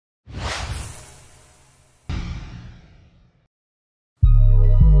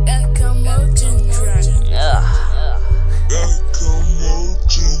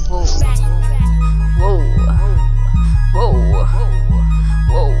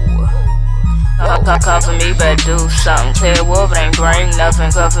Cover me, better do something. Clear war, but ain't bring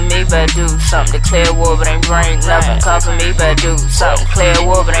nothing. Cover me, better do something. Declare war, but ain't bring nothing. Cover me, better do something. Clear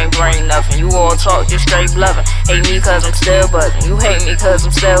war, but ain't bring nothing. You all talk just straight bluffing. Hate me cause I'm still buzzing. You hate me cause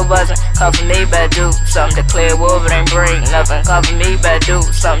I'm still buzzing. Cover me, better do something. Declare war, but ain't bring nothing. Cover me, better do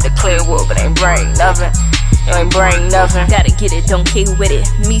something. Declare war, but ain't bring nothing. You ain't bring nothing. Gotta get it, don't care with it.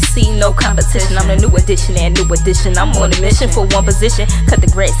 Me see no competition. I'm the new edition and new edition. I'm on a mission for one position. Cut the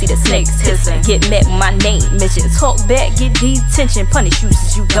grass, see the snakes hissing. Get met, my name mission. Talk back, get detention. Punish you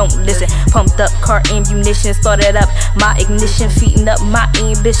since you don't listen. Pumped up car ammunition. Started up my ignition. Feeding up my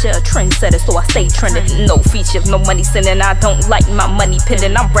ambition. A trendsetter, so I stay trending. No features, no money sending. I don't like my money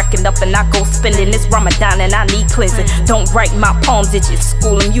pending. I'm racking up and I go spending. It's Ramadan and I need cleansing. Don't write my palm digits.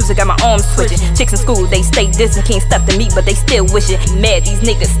 School and music got my arms twitching. Chicks in school, they stay dissing. Can't step to me, but they still wishing. Mad these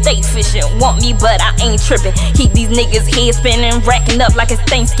niggas stay fishing. Want me, but I ain't tripping. Keep these niggas head spinning. Racking up like it's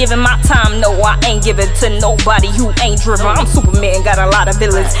Thanksgiving. My time, no, I ain't giving to nobody who ain't driven. I'm Superman, got a lot of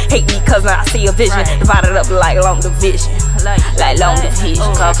villains. Hate me cause I see a vision. Divided up like long division. Like long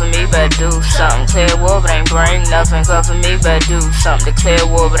division. Cover me, better do something. Clear war, but ain't bring nothing. Cover me, better do something. Declare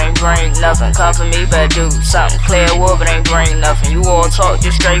war, but ain't bring nothing. Cover me, better do something. Clear war, but ain't bring nothing. You all talk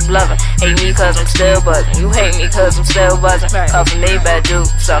just straight bluffing. Hate me cause I'm still buzzing. You hate me cause I'm still buzzing. Cover me, better do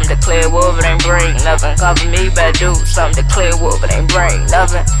something. Declare war, but ain't bring nothing. Cover me, better do something. Declare war, but ain't bring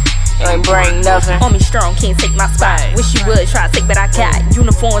nothing. You ain't bring nothing. On me strong, can't take my spot. Wish you would try to take, but I got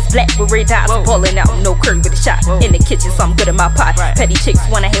uniforms black with red dots. Ballin' out, no curve with a shot. In the kitchen, so I'm good in my pot. Petty chicks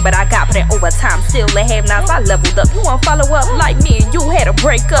wanna hate, but I got put in overtime. Still they have nots, I leveled up. You wanna follow up like me and you had a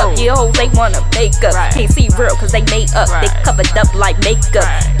breakup. Yeah, hoes they wanna make up. Can't see real cause they made up. They covered up like makeup.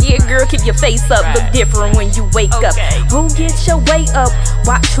 Yeah, girl, keep your face up. Look different when you wake up. Who get your way up?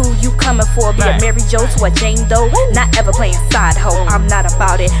 Watch who you coming for. Be a Mary Jo to a Jane Doe. Not ever playing side hoe. I'm not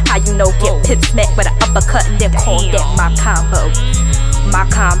about it. How you know, get pit smack with an uppercut and then call that my combo. My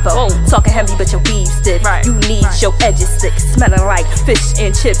combo. Talking heavy but your weave stiff. You need your edges thick. Smelling like fish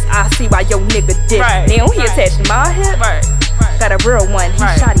and chips. I see why your nigga did. Now he attached to my hip. Got a real one. He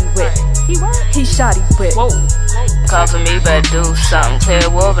Shoddy with. He Shoddy with. Cover me, better do something. Clear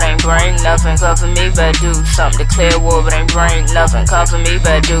war, but ain't bring nothing. Cover me, better do something. Declare war, but ain't bring nothing. Cover me,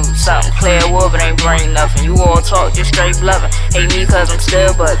 better do something. Clear war, but ain't bring nothing. You all talk just straight bluffing. Hate me cause I'm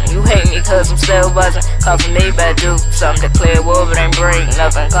still buzzing. You hate me cause I'm still buzzing. Cover me, better do something. Declare war, but ain't bring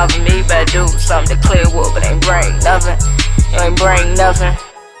nothing. Cover me, better do something. Declare war, but ain't bring nothing. You ain't bring nothing.